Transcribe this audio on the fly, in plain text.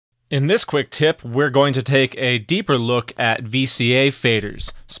In this quick tip, we're going to take a deeper look at VCA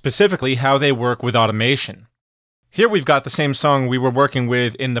faders, specifically how they work with automation. Here we've got the same song we were working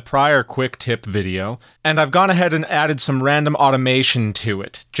with in the prior quick tip video, and I've gone ahead and added some random automation to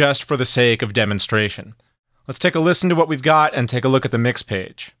it, just for the sake of demonstration. Let's take a listen to what we've got and take a look at the mix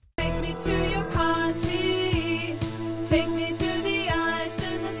page. Take me to your party. Take me through the ice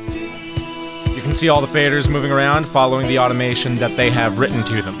in the street. You can see all the faders moving around following the automation that they have written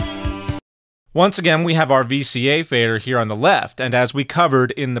to them. Once again, we have our VCA fader here on the left, and as we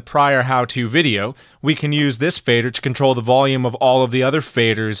covered in the prior how-to video, we can use this fader to control the volume of all of the other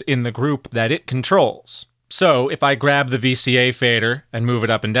faders in the group that it controls. So, if I grab the VCA fader and move it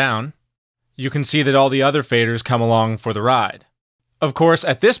up and down, you can see that all the other faders come along for the ride. Of course,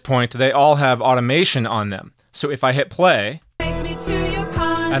 at this point, they all have automation on them, so if I hit play,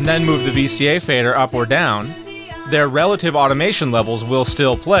 and then move the VCA fader up or down, their relative automation levels will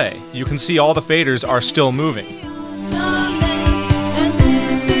still play. You can see all the faders are still moving.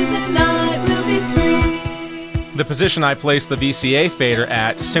 The position I place the VCA fader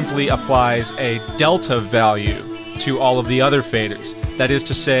at simply applies a delta value to all of the other faders. That is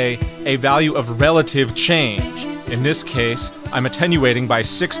to say, a value of relative change. In this case, I'm attenuating by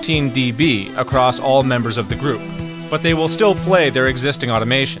 16 dB across all members of the group, but they will still play their existing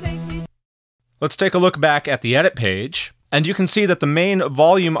automation. Let's take a look back at the edit page, and you can see that the main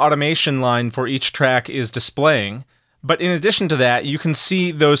volume automation line for each track is displaying, but in addition to that, you can see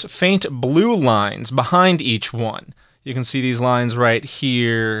those faint blue lines behind each one. You can see these lines right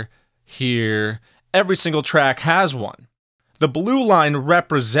here, here. Every single track has one. The blue line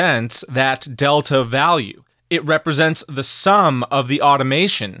represents that delta value. It represents the sum of the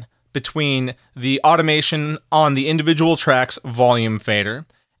automation between the automation on the individual track's volume fader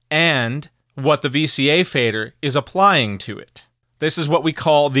and what the VCA fader is applying to it. This is what we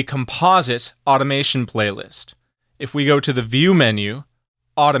call the composite automation playlist. If we go to the View menu,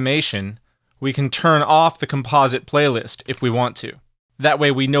 Automation, we can turn off the composite playlist if we want to. That way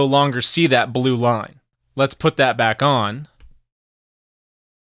we no longer see that blue line. Let's put that back on.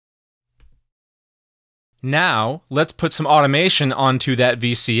 Now, let's put some automation onto that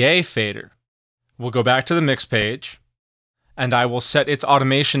VCA fader. We'll go back to the mix page, and I will set its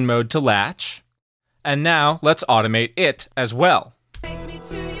automation mode to latch. And now, let's automate it as well. Take me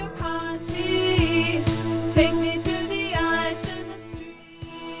to your party. Take me through the ice in the street.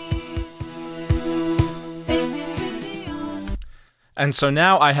 Take me to the ice. And so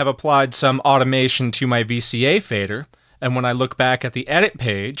now I have applied some automation to my VCA fader, and when I look back at the edit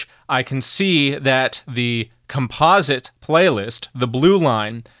page, I can see that the composite playlist, the blue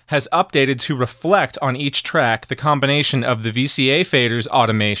line, has updated to reflect on each track the combination of the VCA fader's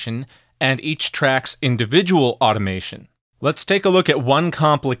automation and each track's individual automation. Let's take a look at one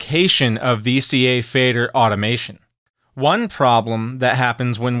complication of VCA fader automation. One problem that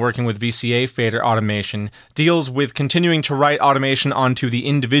happens when working with VCA fader automation deals with continuing to write automation onto the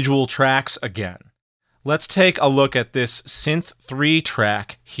individual tracks again. Let's take a look at this Synth 3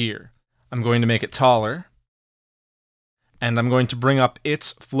 track here. I'm going to make it taller, and I'm going to bring up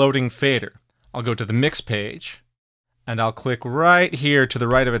its floating fader. I'll go to the mix page, and I'll click right here to the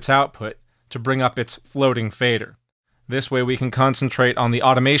right of its output to bring up its floating fader. This way we can concentrate on the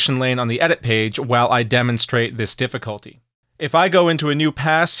automation lane on the edit page while I demonstrate this difficulty. If I go into a new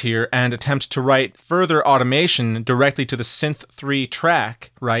pass here and attempt to write further automation directly to the Synth 3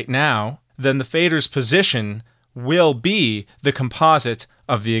 track right now, then the fader's position will be the composite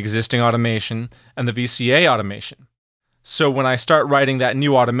of the existing automation and the VCA automation. So when I start writing that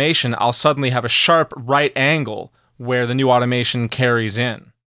new automation, I'll suddenly have a sharp right angle where the new automation carries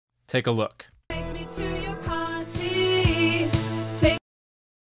in. Take a look. Take me to your party.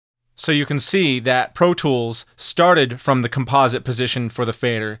 So you can see that Pro Tools started from the composite position for the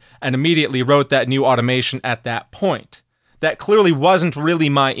fader and immediately wrote that new automation at that point. That clearly wasn't really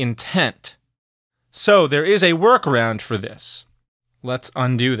my intent. So there is a workaround for this. Let's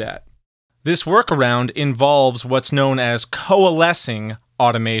undo that. This workaround involves what's known as coalescing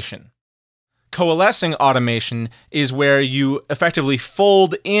automation. Coalescing automation is where you effectively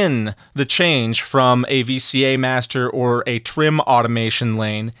fold in the change from a VCA master or a trim automation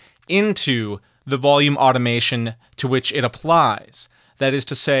lane into the volume automation to which it applies. That is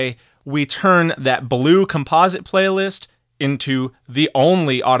to say, we turn that blue composite playlist into the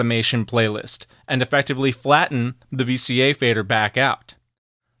only automation playlist and effectively flatten the VCA fader back out.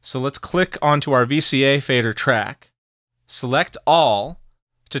 So let's click onto our VCA fader track, select all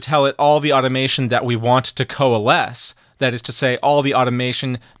to tell it all the automation that we want to coalesce, that is to say, all the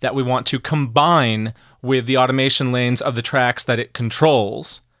automation that we want to combine with the automation lanes of the tracks that it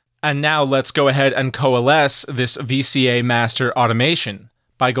controls. And now let's go ahead and coalesce this VCA master automation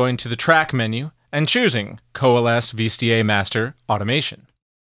by going to the track menu and choosing Coalesce VCA Master Automation.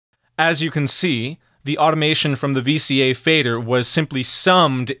 As you can see, the automation from the VCA fader was simply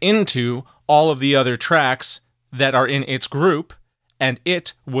summed into all of the other tracks that are in its group, and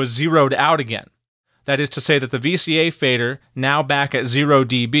it was zeroed out again. That is to say that the VCA fader, now back at 0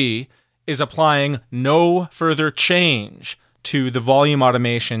 dB, is applying no further change to the volume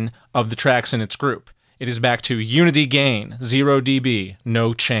automation of the tracks in its group. It is back to unity gain, 0 dB,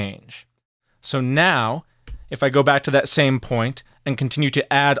 no change. So now, if I go back to that same point and continue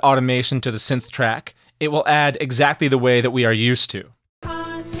to add automation to the synth track, it will add exactly the way that we are used to.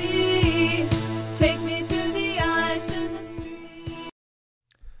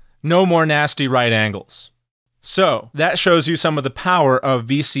 No more nasty right angles. So, that shows you some of the power of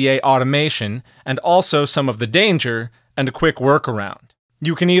VCA automation and also some of the danger and a quick workaround.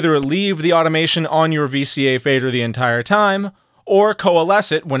 You can either leave the automation on your VCA fader the entire time, or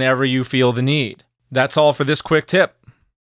coalesce it whenever you feel the need. That's all for this quick tip.